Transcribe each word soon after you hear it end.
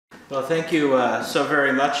Well, thank you so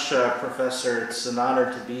very much, Professor. It's an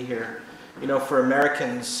honor to be here. You know, for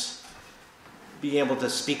Americans, being able to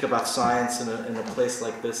speak about science in a place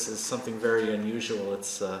like this is something very unusual.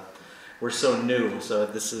 We're so new, so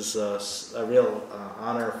this is a real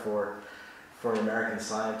honor for an American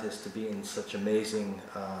scientist to be in such amazing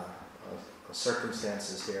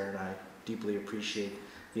circumstances here, and I deeply appreciate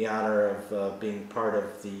the honor of being part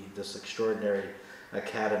of this extraordinary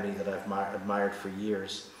academy that I've admired for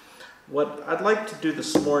years. What I'd like to do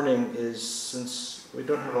this morning is, since we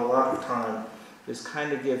don't have a lot of time, is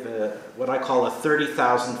kind of give what I call a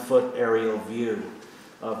 30,000-foot aerial view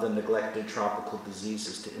of the neglected tropical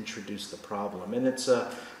diseases to introduce the problem. And it's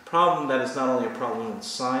a problem that is not only a problem in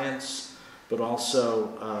science, but also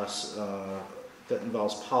that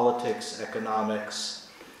involves politics, economics,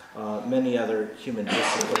 many other human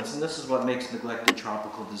disciplines. And this is what makes neglected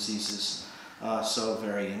tropical diseases so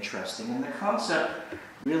very interesting. And the concept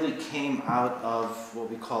really came out of what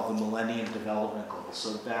we call the Millennium Development Goals.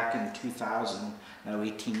 So back in 2000, now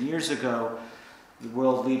 18 years ago, the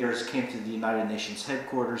world leaders came to the United Nations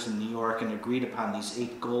headquarters in New York and agreed upon these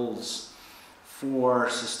 8 goals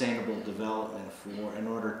for sustainable development in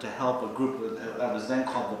order to help a group that was then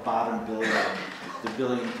called the bottom billion, the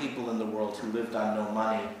billion people in the world who lived on no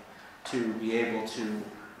money, to be able to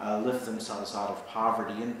lift themselves out of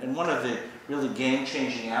poverty. And one of the really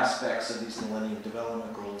game-changing aspects of these Millennium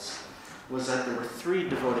Development Goals was that there were 3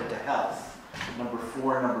 devoted to health, number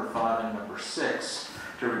 4, number 5, and number 6,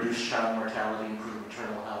 to reduce child mortality, improve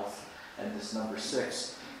maternal health, and this number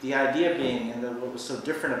 6. The idea being, and what was so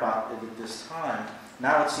different about it at this time,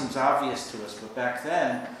 now it seems obvious to us, but back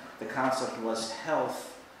then the concept was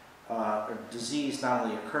health or disease not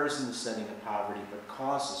only occurs in the setting of poverty, but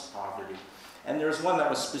causes poverty. And there's one that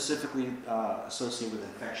was specifically associated with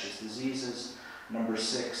infectious diseases, number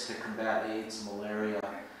 6, to combat AIDS, malaria,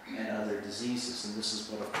 and other diseases. And this is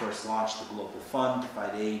what, of course, launched the Global Fund to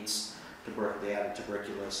fight AIDS. They added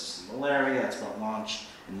tuberculosis and malaria. It's what launched,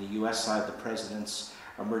 in the U.S. side, the President's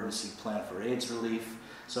Emergency Plan for AIDS Relief.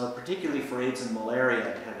 So particularly for AIDS and malaria,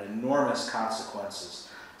 it had enormous consequences.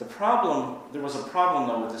 There was a problem,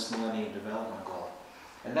 though, with this Millennium Development Goal,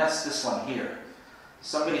 and that's this one here.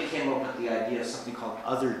 Somebody came up with the idea of something called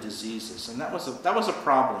other diseases, and that was a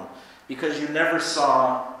problem because you never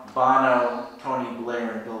saw Bono, Tony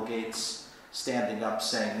Blair, and Bill Gates standing up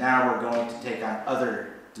saying, now we're going to take on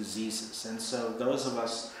other diseases. And so those of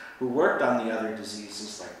us who worked on the other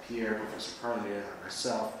diseases, like Pierre, Professor Parlier, and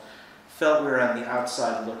myself, felt we were on the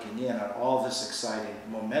outside looking in at all this exciting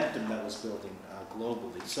momentum that was building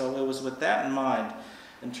globally. So it was with that in mind,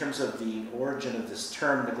 in terms of the origin of this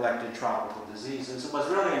term, neglected tropical diseases, it was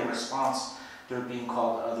really in response to it being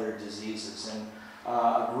called other diseases. And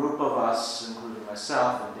a group of us, including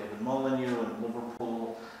myself and David Molyneux in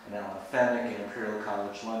Liverpool, and Alan Fennick at Imperial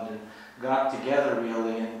College London, got together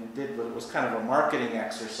really and did what was kind of a marketing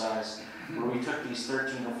exercise where we took these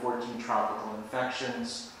 13 or 14 tropical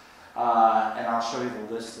infections, and I'll show you the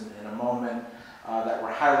list in a moment, that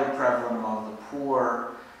were highly prevalent among the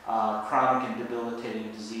poor, chronic and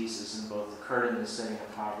debilitating diseases, and both occurred in the setting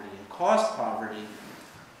of poverty and caused poverty,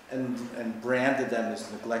 and branded them as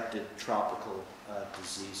neglected tropical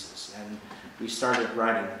diseases. And we started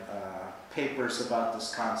writing papers about this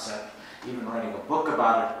concept, even writing a book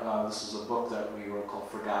about it. This is a book that we wrote called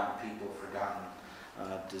Forgotten People, Forgotten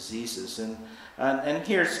Diseases. And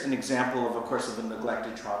here's an example of course, of a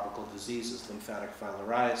neglected tropical disease, lymphatic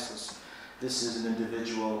filariasis. This is an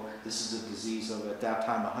individual, this is a disease of, at that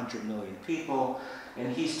time, 100 million people,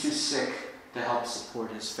 and he's too sick to help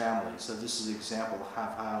support his family. So this is an example of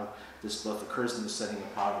how this both occurs in the setting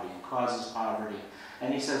of poverty and causes poverty.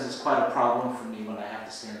 And he says it's quite a problem for me when I have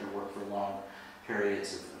to stand to work for long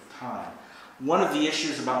periods of time. One of the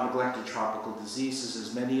issues about neglected tropical diseases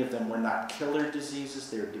is many of them were not killer diseases,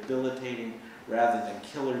 they were debilitating rather than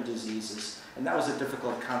killer diseases. And that was a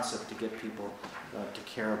difficult concept to get people to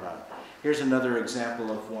care about. Here's another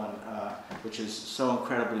example of one which is so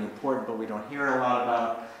incredibly important, but we don't hear a lot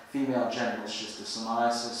about: female genital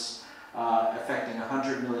schistosomaisis, affecting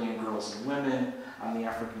 100 million girls and women on the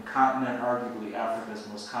African continent, arguably Africa's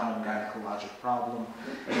most common gynecologic problem.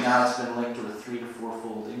 And now it's been linked to a 3- to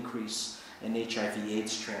 4-fold increase in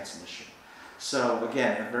HIV/AIDS transmission. So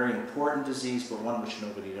again, a very important disease, but one which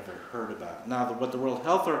nobody had ever heard about. Now, what the World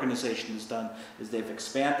Health Organization has done is they've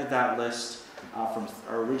expanded that list from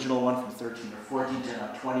our original one from 13 or 14 to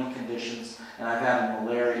now 20 conditions, and I've added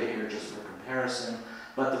malaria here just for comparison.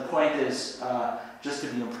 But the point is, just to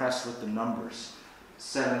be impressed with the numbers,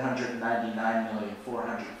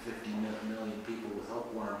 799,450,000 people with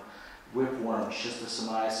hookworm, whipworm,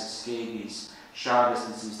 schistosomaisis, scabies, Chagas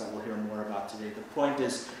disease that we'll hear more about today. The point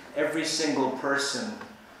is, every single person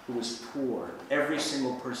who is poor, every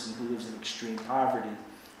single person who lives in extreme poverty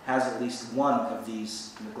has at least one of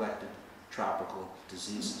these neglected tropical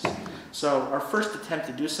diseases. So our first attempt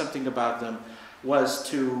to do something about them was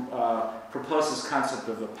to propose this concept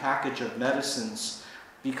of a package of medicines.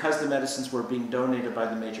 Because the medicines were being donated by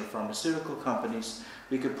the major pharmaceutical companies,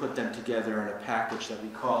 we could put them together in a package that we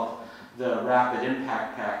called the Rapid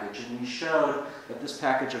Impact Package. And we showed that this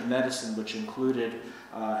package of medicine, which included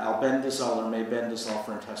albendazole or mebendazole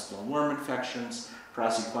for intestinal worm infections,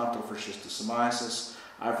 praziquantel for schistosomaisis,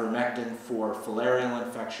 ivermectin for filarial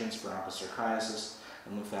infections for onchocerciasis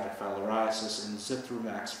and lymphatic filariasis, and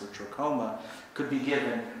zithromax for trachoma, could be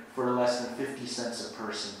given for less than 50 cents a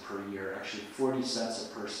person per year, actually 40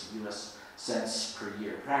 cents a person, US cents per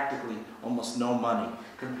year. Practically almost no money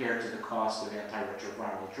compared to the cost of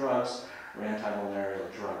antiretroviral drugs or anti-malarial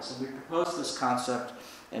drugs. And we proposed this concept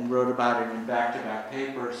and wrote about it in back-to-back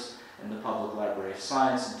papers in the Public Library of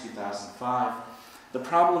Science in 2005. The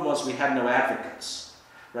problem was we had no advocates,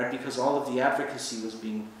 right? Because all of the advocacy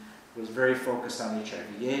was very focused on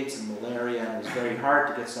HIV/AIDS and malaria, and it was very hard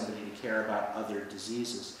to get somebody to care about other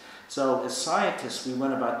diseases. So as scientists, we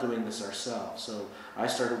went about doing this ourselves. So I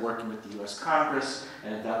started working with the US Congress,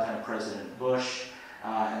 and at that time President Bush,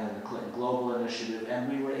 and then the Clinton Global Initiative, and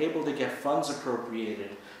we were able to get funds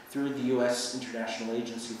appropriated through the US International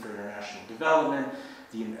Agency for International Development,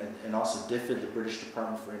 and also DFID, the British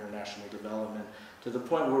Department for International Development, to the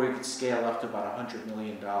point where we could scale up to about $100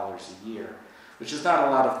 million a year, which is not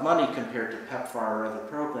a lot of money compared to PEPFAR or other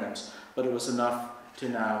programs, but it was enough to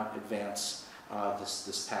now advance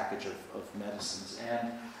this package of medicines.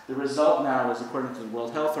 And the result now is, according to the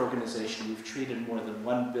World Health Organization, we've treated more than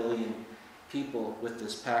 1 billion people with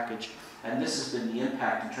this package, and this has been the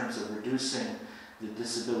impact in terms of reducing the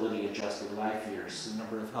disability-adjusted life years, the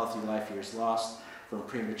number of healthy life years lost from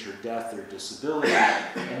premature death or disability.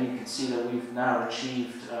 And you can see that we've now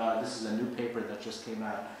achieved, this is a new paper that just came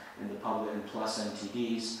out in the public in PLOS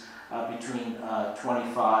NTDs, between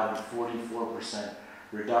 25 and 44%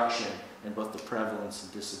 reduction in both the prevalence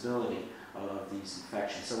and disability of these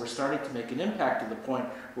infections. So we're starting to make an impact to the point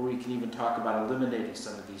where we can even talk about eliminating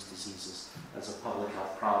some of these diseases as a public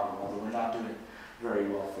health problem, although we're not doing very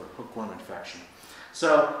well for hookworm infection.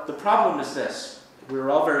 So the problem is this. We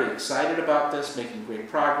were all very excited about this, making great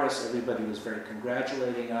progress. Everybody was very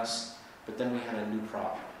congratulating us, but then we had a new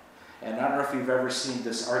problem. And I don't know if you've ever seen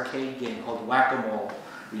this arcade game called Whack-A-Mole,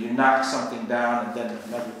 where you knock something down and then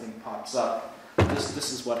another thing pops up.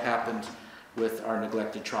 This is what happened with our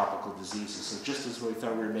neglected tropical diseases. So just as we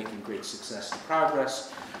thought we were making great success and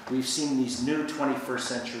progress, we've seen these new 21st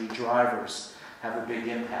century drivers have a big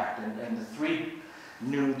impact. And the three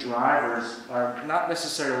new drivers are not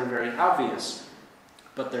necessarily very obvious,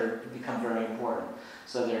 but they become very important.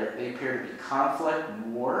 So they appear to be conflict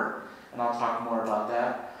and war, and I'll talk more about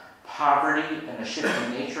that. Poverty and a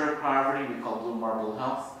shifting nature of poverty, we call blue marble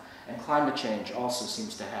health, and climate change also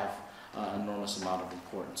seems to have an enormous amount of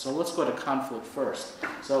importance. So let's go to conflict first.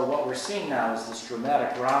 So what we're seeing now is this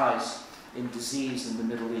dramatic rise in disease in the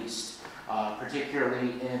Middle East,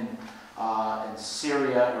 particularly in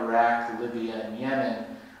Syria, Iraq, Libya, and Yemen.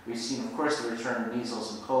 We've seen, of course, the return of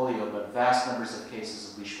measles and polio, but vast numbers of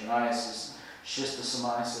cases of leishmaniasis,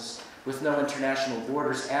 schistosomaisis. With no international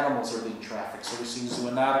borders, animals are being trafficked. So we're seeing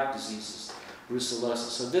zoonotic diseases, brucellosis.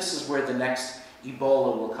 So this is where the next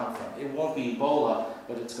Ebola will come from. It won't be Ebola,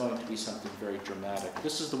 but it's going to be something very dramatic.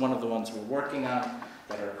 This is one of the ones we're working on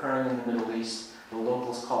that are occurring in the Middle East. The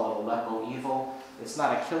locals call it Aleppo evil. It's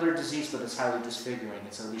not a killer disease, but it's highly disfiguring.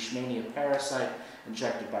 It's a leishmania parasite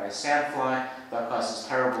injected by a sandfly that causes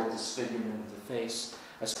terrible disfigurement of the face,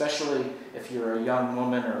 especially if you're a young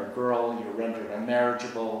woman or a girl, you're rendered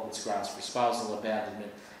unmarriageable, it's grounds for spousal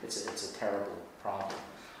abandonment. It's a terrible problem.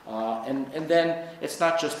 And then it's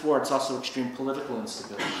not just war, it's also extreme political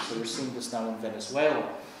instability. So we're seeing this now in Venezuela,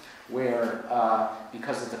 where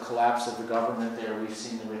because of the collapse of the government there, we've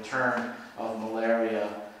seen the return of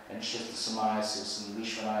malaria and schistosomaisis and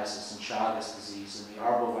leishmaniasis and Chagas disease and the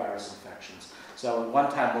arbovirus infections. So at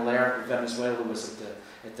one time, Venezuela was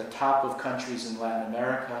at the top of countries in Latin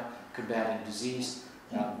America combating disease.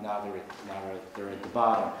 Now they're at the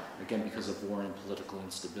bottom, again because of war and political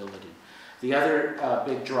instability. The other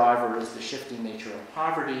big driver is the shifting nature of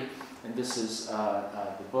poverty, and this is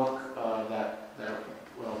the book that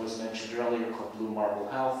was mentioned earlier called Blue Marble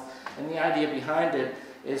Health. And the idea behind it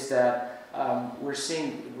is that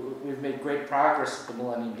we've made great progress with the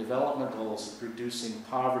Millennium Development Goals of reducing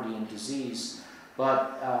poverty and disease,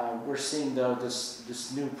 but we're seeing, though,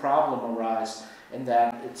 this new problem arise in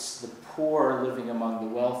that it's the poor living among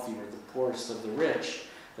the wealthy, or the poorest of the rich,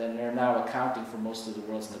 that are now accounting for most of the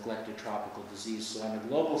world's neglected tropical disease. So on a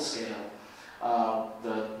global scale,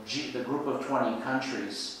 the group of 20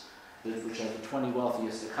 countries, which are the 20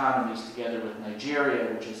 wealthiest economies, together with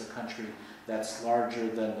Nigeria, which is a country that's larger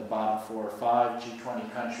than the bottom 4 or 5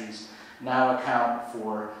 G20 countries, now account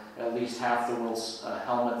for at least half the world's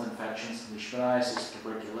helminth infections, leishmaniasis,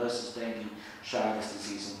 tuberculosis, dengue, Chagas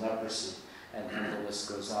disease, and leprosy, and the list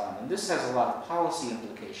goes on. And this has a lot of policy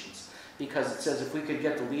implications, because it says if we could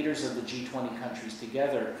get the leaders of the G20 countries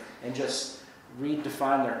together and just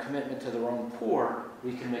redefine their commitment to their own poor,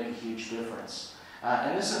 we can make a huge difference.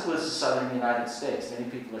 And this includes the southern United States. Many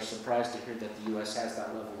people are surprised to hear that the U.S. has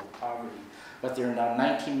that level of poverty, but there are now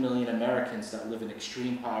 19 million Americans that live in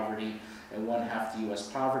extreme poverty, at 1/2 the U.S.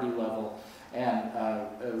 poverty level, and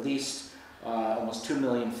at least almost 2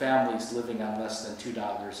 million families living on less than $2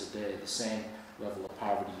 a day, the same level of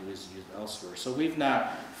poverty is used elsewhere. So we've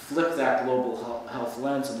now flipped that global health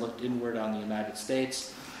lens and looked inward on the United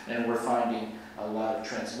States, and we're finding a lot of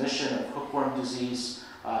transmission of hookworm disease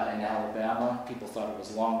in Alabama. People thought it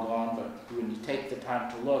was long gone, but when you take the time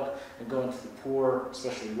to look and go into the poor,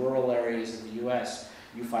 especially rural areas of the U.S.,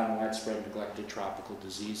 you find widespread neglected tropical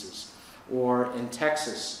diseases. Or in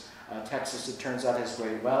Texas, Texas, it turns out, has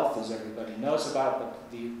great wealth, as everybody knows about,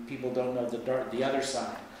 but the people don't know the other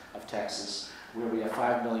side of Texas, where we have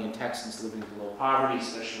 5 million Texans living below poverty,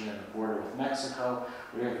 especially on the border with Mexico.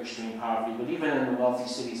 We have extreme poverty, but even in the wealthy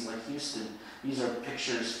cities like Houston, these are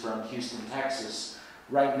pictures from Houston, Texas,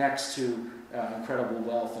 right next to incredible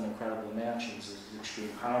wealth and incredible mansions is extreme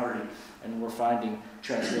poverty, and we're finding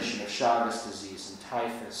transmission of Chagas disease and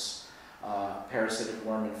typhus, parasitic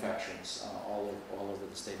worm infections all over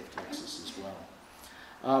the state of Texas as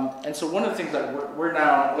well. And so one of the things that we're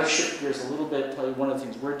now, let's shift gears a little bit, tell you one of the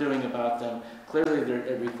things we're doing about them. Clearly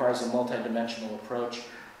it requires a multidimensional approach.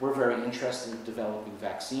 We're very interested in developing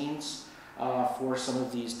vaccines for some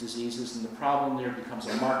of these diseases, and the problem there becomes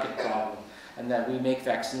a market problem, and that we make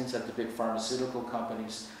vaccines that the big pharmaceutical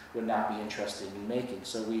companies would not be interested in making.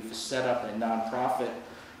 So we've set up a nonprofit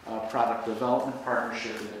product development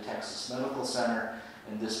partnership with the Texas Medical Center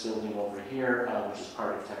in this building over here, which is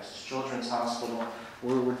part of Texas Children's Hospital,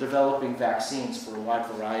 where we're developing vaccines for a wide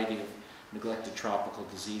variety of neglected tropical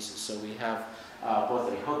diseases. So we have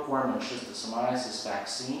both a hookworm and schistosomaisis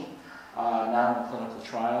vaccine now in clinical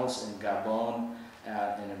trials in Gabon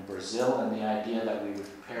and in Brazil, and the idea that we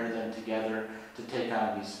would pair them together to take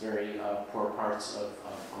on these very poor parts of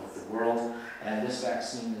the world. And this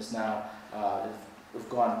vaccine is now, we've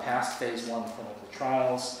gone past phase 1 clinical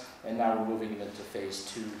trials, and now we're moving into phase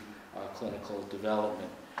 2 clinical development.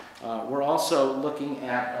 We're also looking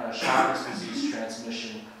at Chagas disease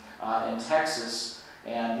transmission in Texas,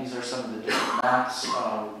 and these are some of the different maps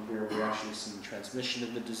where we're actually seeing transmission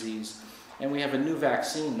of the disease. And we have a new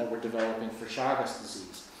vaccine that we're developing for Chagas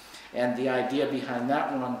disease. And the idea behind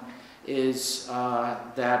that one is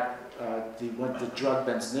that the drug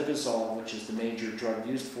benznidazole, which is the major drug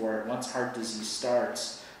used for it, once heart disease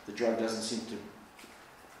starts, the drug doesn't seem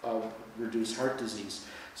to reduce heart disease.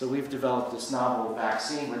 So we've developed this novel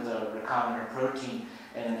vaccine with a recombinant protein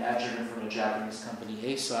and an adjuvant from a Japanese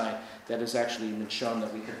company, ASI, that has actually been shown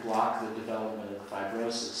that we could block the development of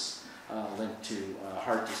fibrosis linked to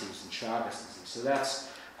heart disease and Chagas disease. So that's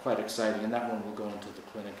quite exciting, and that one will go into the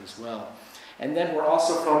clinic as well. And then we're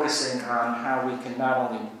also focusing on how we can not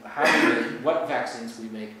only what vaccines we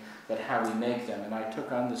make, but how we make them. And I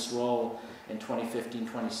took on this role in 2015,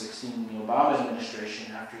 2016 in the Obama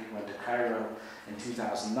administration after he went to Cairo in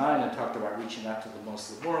 2009 and talked about reaching out to the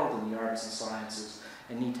Muslim world in the arts and sciences,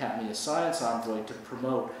 and he tapped me as science envoy to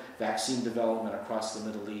promote vaccine development across the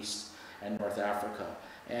Middle East and North Africa.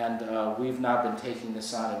 And we've now been taking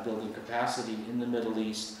this on and building capacity in the Middle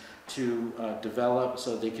East to develop,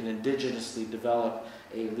 so they can indigenously develop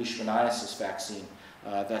a leishmaniasis vaccine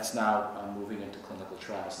that's now moving into clinical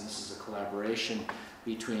trials. And this is a collaboration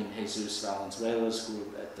between Jesus Valenzuela's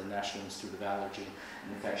group at the National Institute of Allergy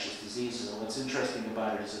and Infectious Diseases. And what's interesting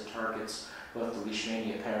about it is it targets both the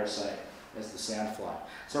Leishmania parasite as the sandfly.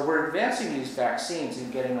 So we're advancing these vaccines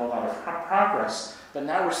and getting a lot of progress, but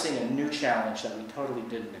now we're seeing a new challenge that we totally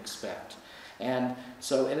didn't expect. And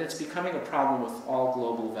it's becoming a problem with all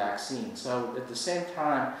global vaccines. So at the same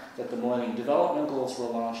time that the Millennium Development Goals were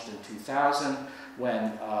launched in 2000,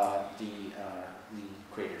 when we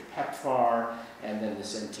created PEPFAR and then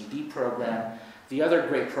this NTD program, the other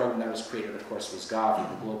great program that was created, of course, was Gavi,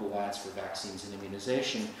 the Global Alliance for Vaccines and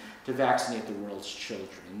Immunization, to vaccinate the world's children.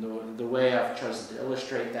 And the way I've chosen to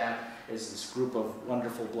illustrate that is this group of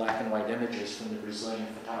wonderful black and white images from the Brazilian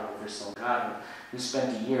photographer Salgado, who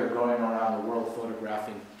spent a year going around the world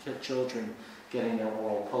photographing children getting their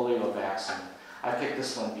oral polio vaccine. I picked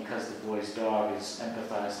this one because the boy's dog is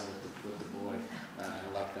empathizing with the boy. I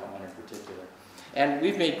like that one in particular. And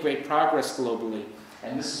we've made great progress globally.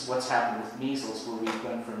 And this is what's happened with measles, where we've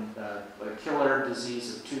gone from a killer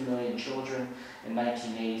disease of 2 million children in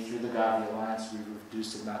 1980 through the Gavi Alliance. We've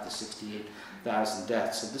reduced it now to 68,000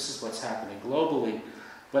 deaths. So this is what's happening globally.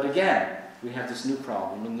 But again, we have this new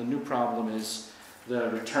problem. And the new problem is the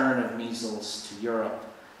return of measles to Europe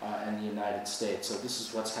and the United States. So this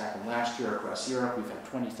is what's happened last year across Europe. We've had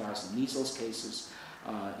 20,000 measles cases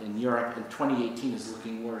in Europe, and 2018 is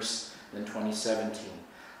looking worse than 2017.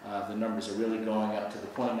 The numbers are really going up to the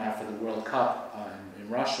point now for the World Cup in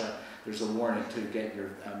Russia. There's a warning to get your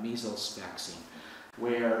measles vaccine,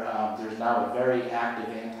 where there's now a very active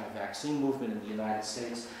anti-vaccine movement in the United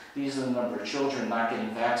States. These are the number of children not getting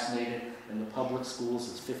vaccinated in the public schools.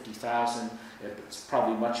 It's 50,000. It's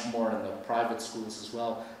probably much more in the private schools as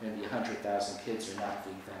well. Maybe 100,000 kids are not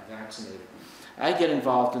being vaccinated. I get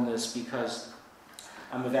involved in this because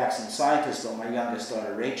I'm a vaccine scientist, though my youngest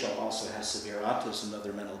daughter, Rachel, also has severe autism and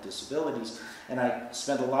other mental disabilities, and I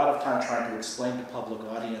spend a lot of time trying to explain to public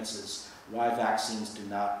audiences why vaccines do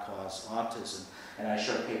not cause autism. And I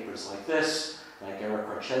show papers like this, like Eric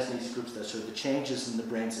Archesny's groups, that show the changes in the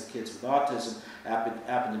brains of kids with autism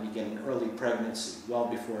happen to begin in early pregnancy, well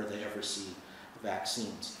before they ever see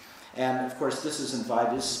vaccines. And of course, this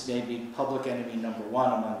is maybe public enemy number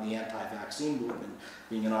one among the anti-vaccine movement,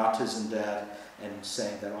 being an autism dad and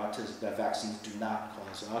saying that vaccines do not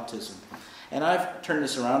cause autism. And I've turned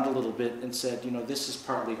this around a little bit and said, you know, this is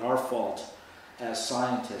partly our fault as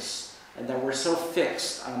scientists, and that we're so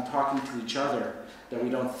fixed on talking to each other that we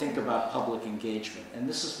don't think about public engagement. And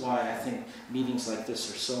this is why I think meetings like this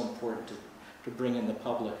are so important to bring in the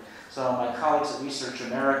public. So my colleagues at Research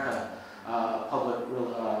America, a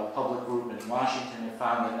public group in Washington, have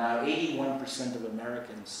found that now 81% of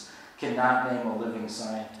Americans cannot name a living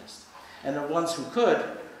scientist. And the ones who could,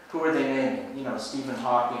 who are they naming? You know, Stephen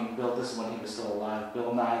Hawking, this is when he was still alive,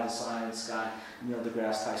 Bill Nye, the science guy, Neil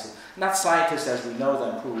deGrasse Tyson. Not scientists as we know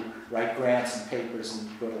them, who write grants and papers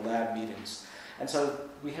and go to lab meetings. And so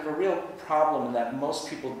we have a real problem in that most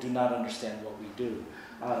people do not understand what we do.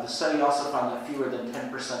 The study also found that fewer than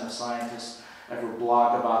 10% of scientists ever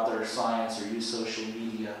blog about their science or use social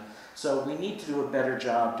media. So we need to do a better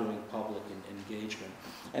job doing public engagement.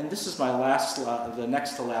 And this is my last slide, the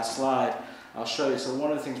next to last slide. I'll show you. So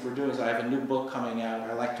one of the things we're doing is I have a new book coming out.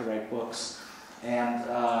 I like to write books. And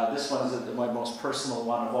this one is my most personal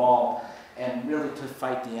one of all. And really to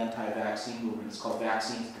fight the anti-vaccine movement. It's called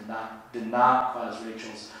Vaccines Did Not Cause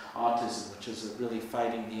Rachel's Autism, which is really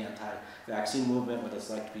fighting the anti-vaccine movement, what it's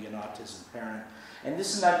like to be an autism parent. And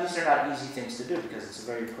these are not easy things to do because it's a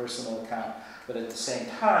very personal account. But at the same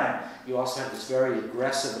time, you also have this very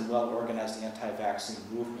aggressive and well-organized anti-vaccine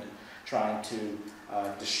movement trying to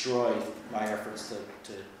destroy my efforts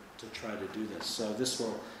to try to do this. So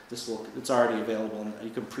it's already available, and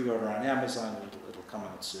you can pre-order on Amazon, and it'll come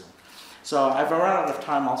out soon. So I've run out of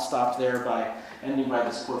time. I'll stop there by ending by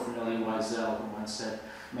this quote from Elie Wiesel, who once said,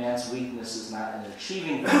 "Man's weakness is not in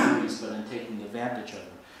achieving victories, but in taking advantage of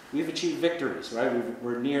them." We've achieved victories, right?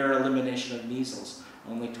 We're near elimination of measles,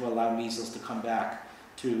 only to allow measles to come back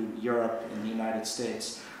to Europe and the United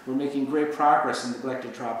States. We're making great progress in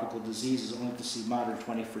neglected tropical diseases, only to see modern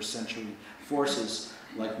 21st century forces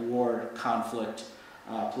like war, conflict,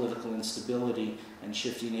 political instability, and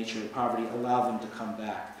shifting nature of poverty allow them to come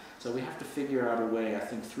back. So we have to figure out a way, I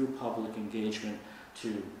think, through public engagement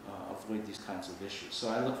to avoid these kinds of issues. So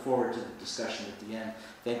I look forward to the discussion at the end.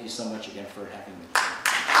 Thank you so much again for having me.